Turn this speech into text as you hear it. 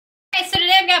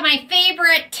got my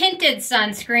favorite tinted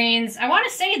sunscreens. I want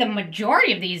to say the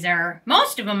majority of these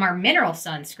most of them are mineral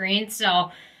sunscreens,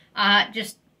 so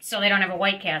just so they don't have a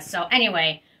white cast. So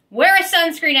anyway, wear a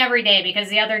sunscreen every day, because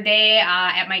the other day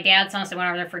at my dad's house, I went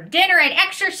over there for dinner. I'd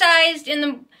exercised in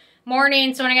the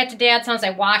morning, so when I got to Dad's house,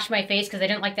 I washed my face because I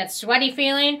didn't like that sweaty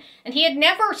feeling. And he had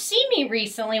never seen me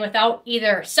recently without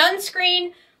either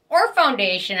sunscreen or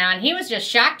foundation on. He was just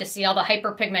shocked to see all the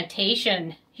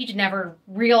hyperpigmentation. He just never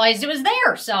realized it was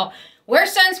there. So wear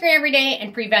sunscreen every day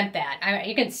and prevent that.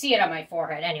 You can see it on my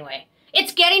forehead anyway.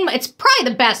 It's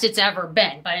probably the best it's ever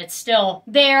been, but it's still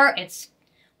there.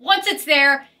 Once it's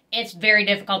there, it's very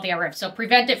difficult to get rid of. So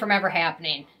prevent it from ever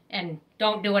happening. And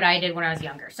don't do what I did when I was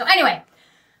younger. So anyway,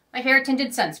 my favorite tinted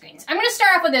sunscreens. I'm going to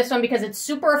start off with this one because it's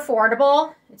super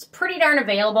affordable. It's pretty darn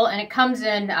available, and it comes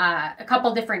in a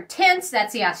couple different tints.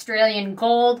 That's the Australian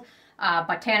Gold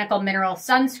Botanical Mineral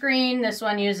Sunscreen. This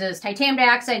one uses titanium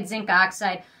dioxide, zinc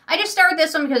oxide. I just started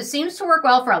this one because it seems to work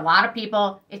well for a lot of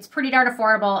people. It's pretty darn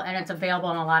affordable, and it's available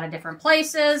in a lot of different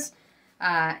places.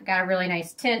 Got a really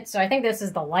nice tint, so I think this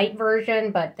is the light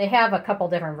version, but they have a couple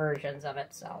different versions of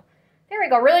it, so there we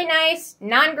go. Really nice,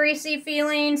 non-greasy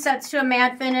feeling, sets to a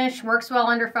matte finish, works well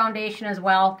under foundation as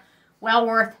well. Well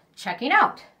worth checking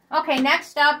out. Okay,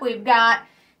 next up we've got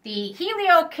the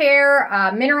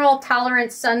Heliocare Mineral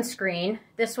Tolerance Sunscreen.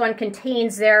 This one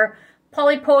contains their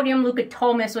polypodium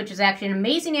leucotomus, which is actually an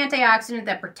amazing antioxidant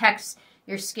that protects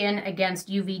your skin against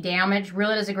UV damage.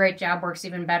 Really does a great job, works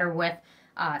even better with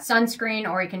sunscreen,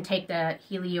 or you can take the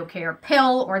Heliocare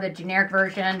pill or the generic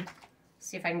version. Let's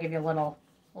see if I can give you a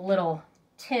little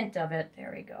tint of it.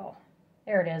 There we go.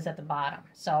 There it is at the bottom.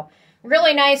 So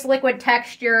really nice liquid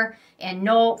texture and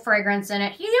no fragrance in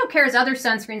it. Heliocare's other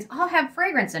sunscreens all have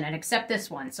fragrance in it except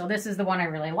this one. So this is the one I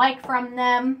really like from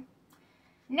them.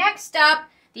 Next up,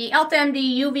 the Elta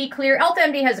MD UV Clear. Elta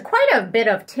MD has quite a bit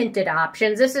of tinted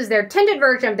options. This is their tinted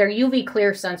version of their UV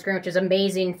Clear sunscreen, which is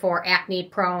amazing for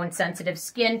acne-prone, sensitive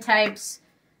skin types.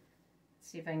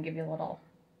 Let's see if I can give you a little.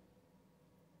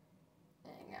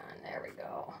 There we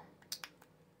go.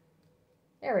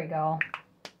 There we go.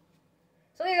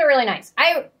 So these are really nice.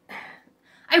 I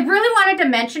really wanted to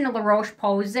mention the La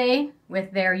Roche-Posay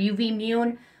with their UV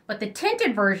Immune, but the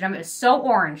tinted version of it is so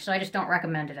orange, so I just don't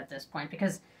recommend it at this point,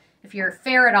 because if you're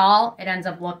fair at all, you end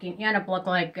up looking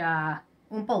like Oompa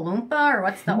Loompa, or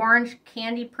what's the orange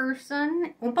candy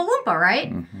person? Oompa Loompa,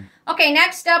 right? Mm-hmm. Okay,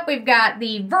 next up we've got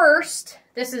the Versed.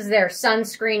 This is their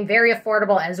sunscreen, very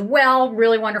affordable as well.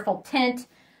 Really wonderful tint.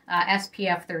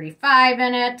 SPF 35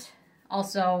 in it.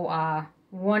 Also,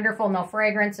 wonderful, no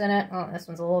fragrance in it. Oh, this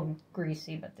one's a little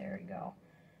greasy, but there you go.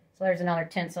 So there's another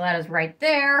tint, so that is right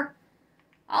there.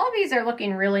 All of these are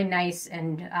looking really nice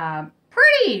and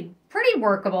pretty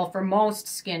workable for most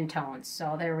skin tones.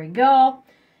 So there we go.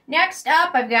 Next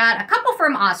up, I've got a couple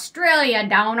from Australia,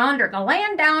 down under. The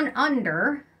land down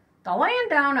under. The land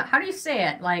down, how do you say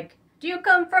it? Like, do you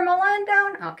come from a land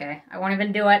down? Okay, I won't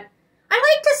even do it. I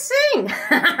like to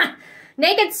sing.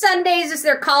 Naked Sundays is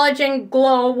their Collagen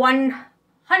Glow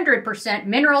 100%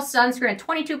 mineral sunscreen,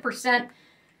 22%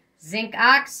 zinc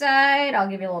oxide. I'll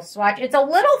give you a little swatch. It's a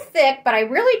little thick, but I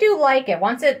really do like it.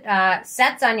 Once it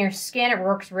sets on your skin, it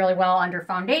works really well under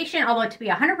foundation. Although, to be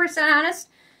 100% honest,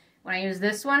 when I use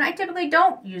this one, I typically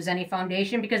don't use any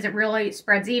foundation because it really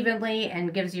spreads evenly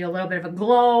and gives you a little bit of a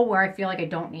glow where I feel like I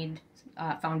don't need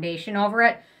foundation over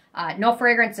it. No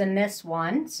fragrance in this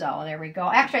one, so there we go.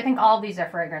 Actually, I think all of these are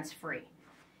fragrance-free.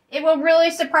 It will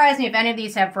really surprise me if any of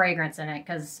these have fragrance in it,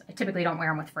 because I typically don't wear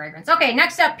them with fragrance. Okay,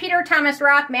 next up, Peter Thomas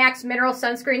Roth Max Mineral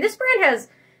Sunscreen. This brand has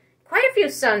quite a few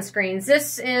sunscreens.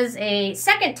 This is a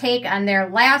second take on their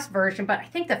last version, but I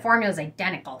think the formula is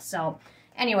identical. So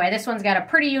anyway, this one's got a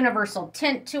pretty universal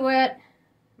tint to it.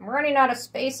 I'm running out of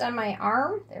space on my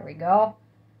arm. There we go.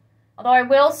 Although I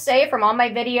will say, from all my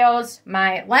videos,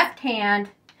 my left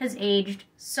hand has aged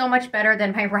so much better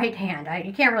than my right hand.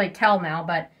 You can't really tell now,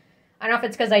 but I don't know if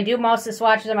it's because I do most of the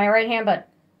swatches on my right hand,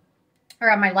 or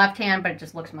on my left hand, but it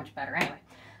just looks much better. Anyway.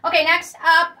 Okay, next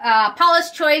up, Paula's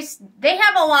Choice. They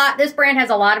have a lot, this brand has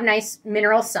a lot of nice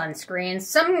mineral sunscreens,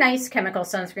 some nice chemical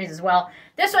sunscreens as well.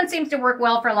 This one seems to work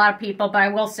well for a lot of people, but I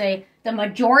will say the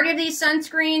majority of these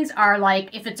sunscreens are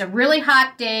like, if it's a really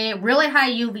hot day, really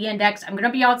high UV index, I'm going to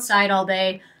be outside all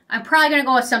day, I'm probably going to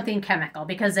go with something chemical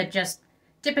because it just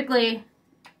typically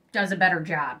does a better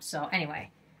job. So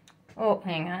anyway. Oh,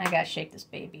 hang on. I got to shake this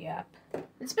baby up.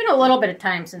 It's been a little bit of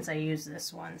time since I used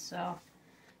this one, so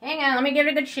hang on. Let me give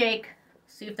it a good shake.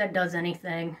 See if that does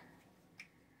anything.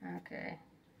 Okay.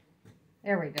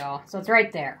 There we go. So it's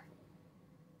right there.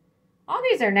 All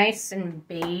these are nice and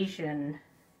beige and,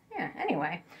 yeah,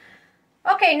 anyway.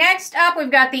 Okay, next up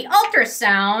we've got the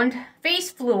Ultrasound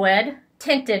Face Fluid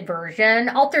tinted version.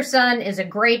 Ultrasun is a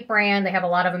great brand. They have a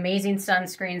lot of amazing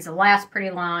sunscreens that last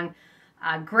pretty long.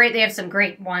 Great. They have some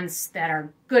great ones that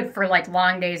are good for like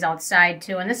long days outside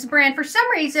too. And this is a brand, for some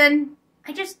reason,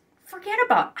 I just forget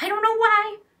about. I don't know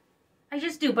why. I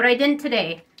just do, but I didn't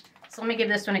today. So let me give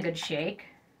this one a good shake.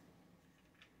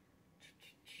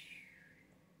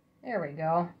 There we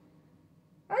go.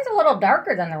 Mine's a little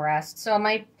darker than the rest, so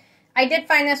I did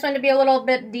find this one to be a little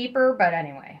bit deeper, but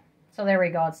anyway. So there we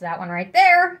go. It's that one right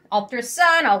there.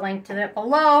 Ultrasun. I'll link to that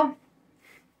below.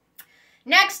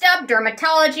 Next up,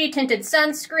 DRMTLGY Tinted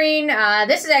Sunscreen.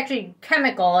 This is actually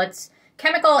chemical. It's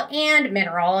chemical and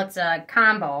mineral. It's a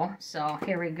combo. So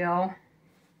here we go.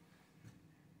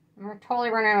 We're totally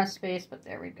running out of space, but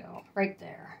there we go. Right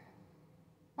there.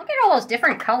 Look at all those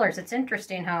different colors. It's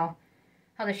interesting how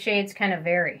the shades kind of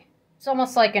vary. It's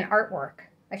almost like an artwork.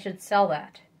 I should sell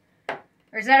that.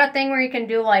 Or is that a thing where you can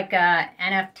do like a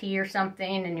NFT or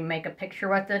something and you make a picture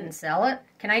with it and sell it?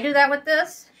 Can I do that with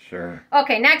this? Sure.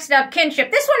 Okay, next up,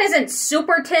 Kinship. This one isn't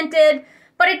super tinted,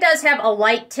 but it does have a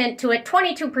light tint to it.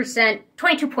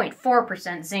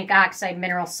 22.4% zinc oxide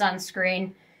mineral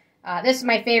sunscreen. This is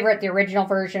my favorite, the original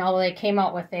version, although they came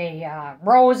out with a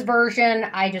rose version.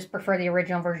 I just prefer the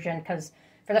original version because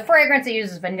for the fragrance it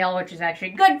uses vanilla, which is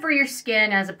actually good for your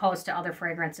skin as opposed to other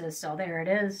fragrances. So there it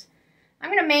is. I'm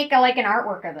going to make like an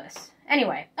artwork of this.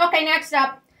 Anyway, okay, next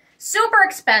up, super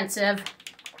expensive.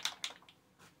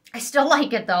 I still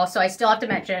like it though, so I still have to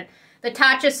mention it. The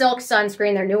Tatcha Silk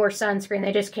Sunscreen, their newer sunscreen,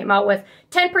 they just came out with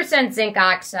 10% zinc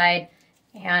oxide.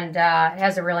 And it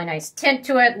has a really nice tint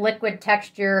to it, liquid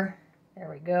texture. There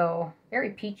we go.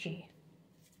 Very peachy.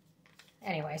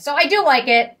 Anyway, so I do like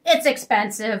it. It's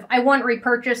expensive. I wouldn't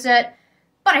repurchase it,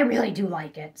 but I really do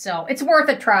like it. So it's worth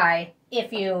a try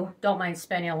if you don't mind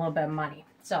spending a little bit of money.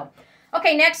 So,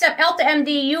 okay, next up, Elta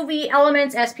MD UV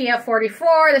Elements SPF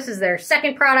 44. This is their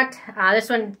second product. This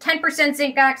one, 10%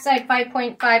 zinc oxide,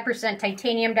 5.5%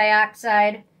 titanium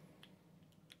dioxide.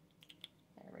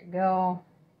 There we go.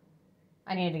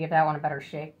 I needed to give that one a better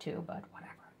shake too, but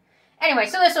whatever. Anyway,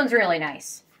 so this one's really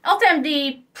nice. Elta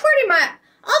MD, pretty much,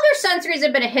 all their sunscreens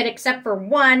have been a hit except for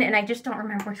one, and I just don't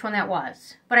remember which one that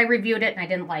was. But I reviewed it and I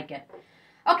didn't like it.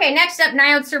 Okay, next up,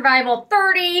 NIOD Survival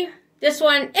 30. This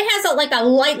one, it has like a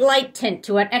light tint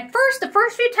to it. At first, the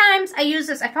first few times I used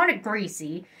this, I found it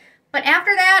greasy. But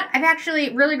after that, I've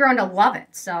actually really grown to love it.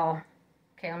 So,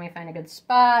 okay, let me find a good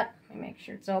spot. Let me make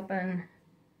sure it's open.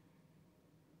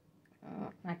 Oh,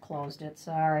 I closed it,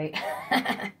 sorry.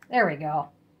 There we go.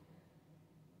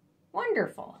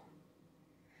 Wonderful.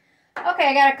 Okay,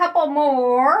 I got a couple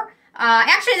more.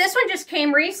 Actually, this one just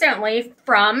came recently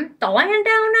from the land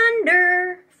down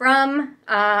under. From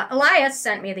Elias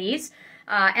sent me these.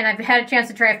 And I've had a chance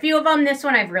to try a few of them. This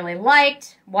one I've really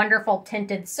liked. Wonderful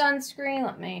tinted sunscreen.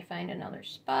 Let me find another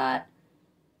spot.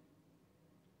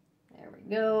 There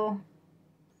we go.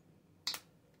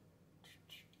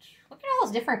 Look at all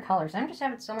those different colors. I'm just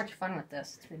having so much fun with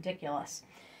this. It's ridiculous.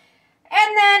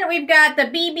 And then we've got the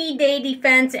BB Day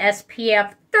Defense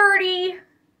SPF 30.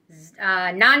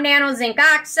 Non-nano zinc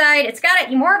oxide. It's got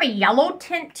more of a yellow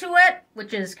tint to it,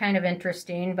 which is kind of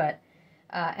interesting, but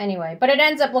anyway. But it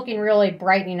ends up looking really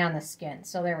brightening on the skin.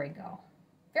 So there we go.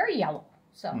 Very yellow.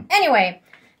 So anyway,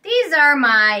 these are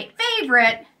my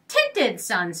favorite tinted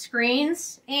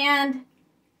sunscreens. And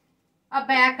I'll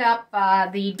back up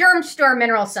the Derm Store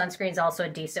Mineral Sunscreen is also a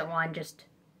decent one. Just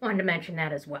wanted to mention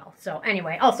that as well. So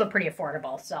anyway, also pretty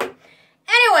affordable. So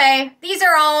anyway, these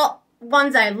are all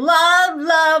ones I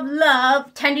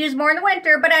love. Tend to use more in the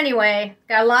winter, but anyway,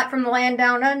 got a lot from the land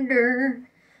down under.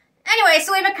 Anyway,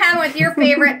 so leave a comment with your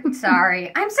favorite.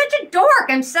 Sorry, I'm such a dork.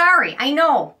 I'm sorry. I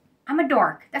know. I'm a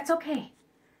dork. That's okay.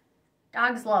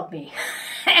 Dogs love me.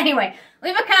 Anyway,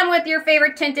 leave a comment with your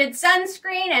favorite tinted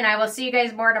sunscreen, and I will see you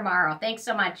guys more tomorrow. Thanks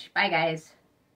so much. Bye, guys.